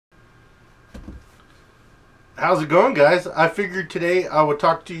How's it going, guys? I figured today I would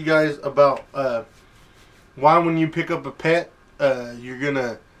talk to you guys about why when you pick up a pet, you're going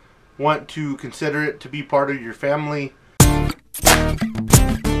to want to consider it to be part of your family. The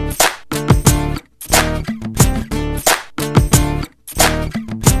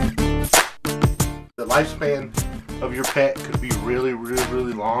lifespan of your pet could be really, really,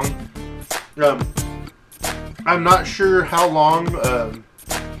 really long. I'm not sure how long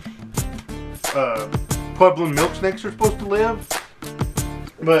Puebloan milk snakes are supposed to live,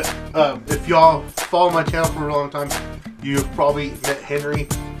 but if y'all follow my channel for a long time, you've probably met Henry.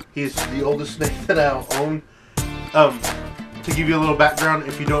 He's the oldest snake that I own. To give you a little background,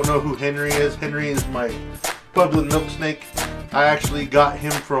 if you don't know who Henry is my Puebloan milk snake. I actually got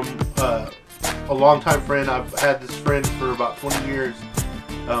him from a longtime friend. I've had this friend for about 20 years.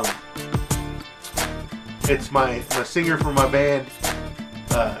 It's my singer for my band.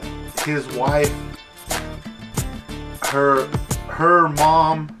 His wife, her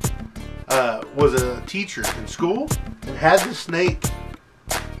mom was a teacher in school and had this snake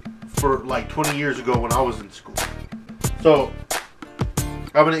for like 20 years ago when I was in school. So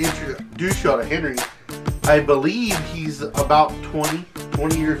I'm going to introduce y'all to Henry. I believe he's about 20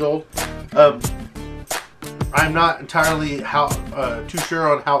 years old. I'm not entirely too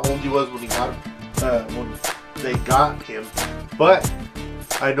sure on how old he was when he got him, when they got him, but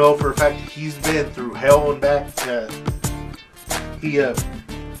I know for a fact he's been through hell and back. He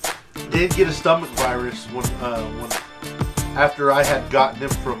did get a stomach virus when after I had gotten him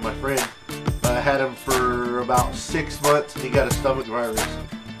from my friend. I had him for about 6 months and he got a stomach virus,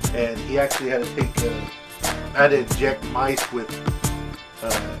 and he actually had to take I had to inject mice with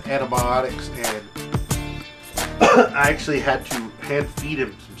antibiotics, and I actually had to hand feed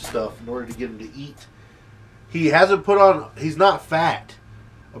him some stuff in order to get him to eat. He hasn't put on, he's not fat,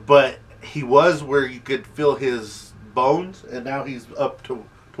 but he was where you could feel his bones, and now he's up to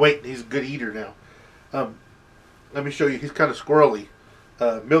weight. He's a good eater now. Let me show you. He's kind of squirrely.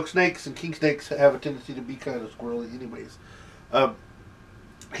 Milk snakes and king snakes have a tendency to be kind of squirrely anyways.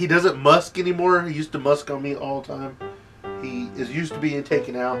 He doesn't musk anymore. He used to musk on me all the time. He is used to being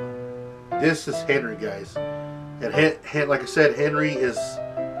taken out. This is Henry, guys. And like I said, Henry is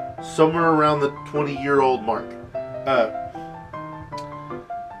somewhere around the 20-year-old mark.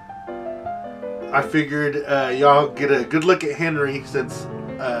 I figured y'all get a good look at Henry, since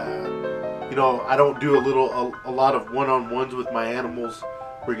you know, I don't do a lot of one-on-ones with my animals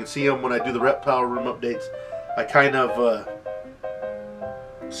where you can see them when I do the reptile room updates. I kind of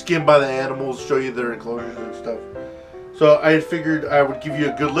skim by the animals, show you their enclosures and stuff. So I figured I would give you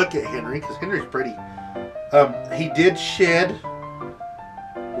a good look at Henry, because Henry's pretty. He did shed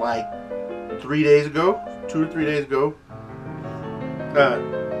like 3 days ago, 2 or 3 days ago.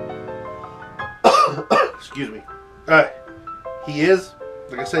 Excuse me. He is,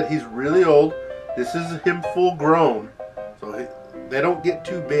 like I said, he's really old. This is him full grown, so they don't get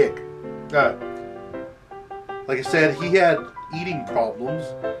too big. Like I said, he had eating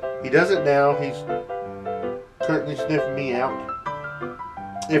problems. He doesn't now. He's currently sniffing me out.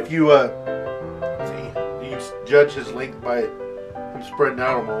 If you see, you can judge his length by him spreading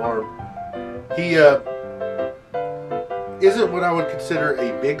out on my arm. He isn't what I would consider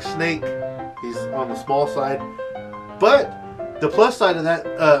a big snake. He's on the small side, but the plus side of that,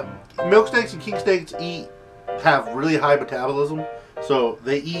 milk snakes and king snakes have really high metabolism, so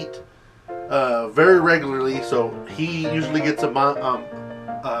they eat very regularly. So he usually gets a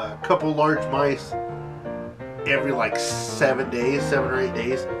couple large mice every like 7 or 8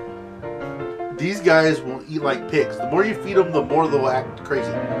 days. These guys will eat like pigs. The more you feed them, the more they'll act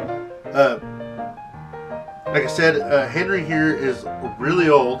crazy. Like I said, Henry here is really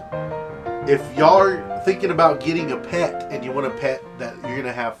old. If y'all are thinking about getting a pet and you want a pet that you're going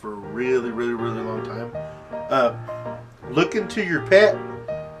to have for a really, really, really long time, look into your pet.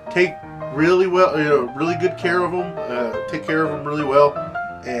 Take really good care of them. Take care of them really well,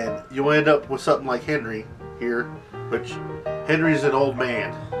 and you'll end up with something like Henry here, which Henry's an old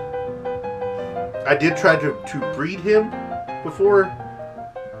man. I did try to breed him before.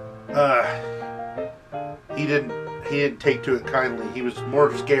 He didn't take to it kindly. He was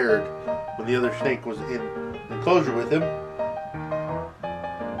more scared when the other snake was in the enclosure with him.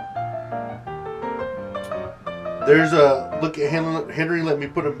 There's a look at Henry. Let me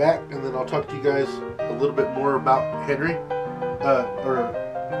put him back, and then I'll talk to you guys a little bit more about Henry, or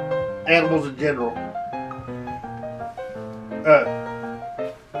animals in general.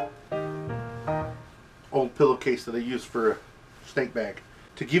 Old pillowcase that I use for a snake bag.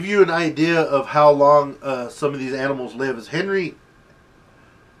 To give you an idea of how long some of these animals live, is Henry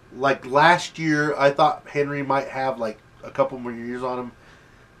like last year, I thought Henry might have like a couple more years on him.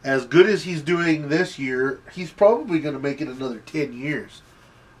 As good as he's doing this year, he's probably going to make it another 10 years.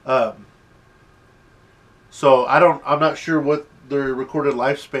 So I'm not sure what their recorded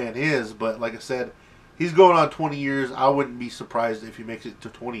lifespan is, but like I said, he's going on 20 years. I wouldn't be surprised if he makes it to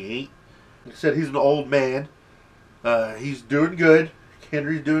 28. Like I said, he's an old man. He's doing good.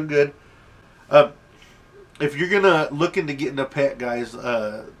 Henry's doing good. If you're gonna look into getting a pet, guys,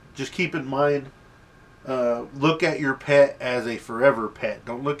 just keep in mind, look at your pet as a forever pet.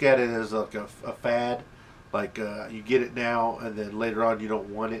 Don't look at it as like a fad, like you get it now and then later on you don't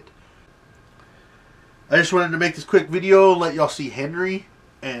want it. I just wanted to make this quick video, let y'all see Henry,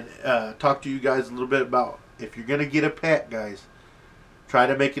 and talk to you guys a little bit about if you're gonna get a pet, guys, try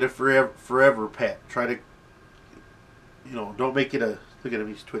to make it a forever pet. Try to, you know, don't make it a, look at him,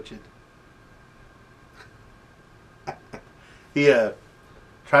 he's twitching.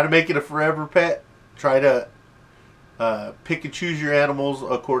 Try to make it a forever pet. Try to pick and choose your animals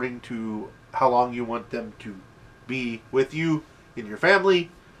according to how long you want them to be with you in your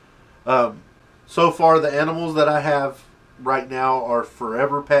family. So far, the animals that I have right now are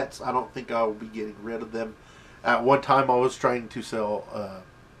forever pets. I don't think I will be getting rid of them. At one time, I was trying to sell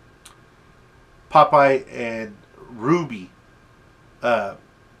Popeye and Ruby.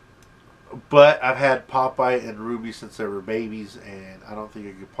 But I've had Popeye and Ruby since they were babies, and I don't think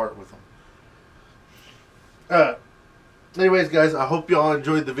I could part with them. Anyways, guys, I hope y'all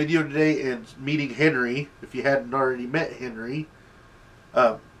enjoyed the video today and meeting Henry. If you hadn't already met Henry,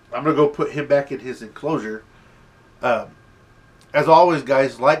 I'm going to go put him back in his enclosure. As always,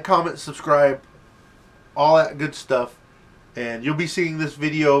 guys, like, comment, subscribe, all that good stuff. And you'll be seeing this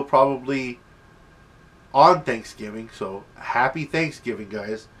video probably on Thanksgiving. So, happy Thanksgiving,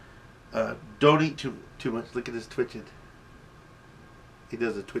 guys. Don't eat too much. Look at his twitching. He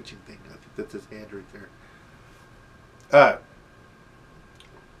does a twitching thing. I think that's his hand right there.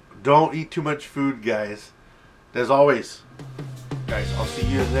 Don't eat too much food, guys. As always, guys, I'll see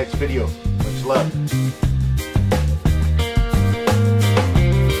you in the next video. Much love.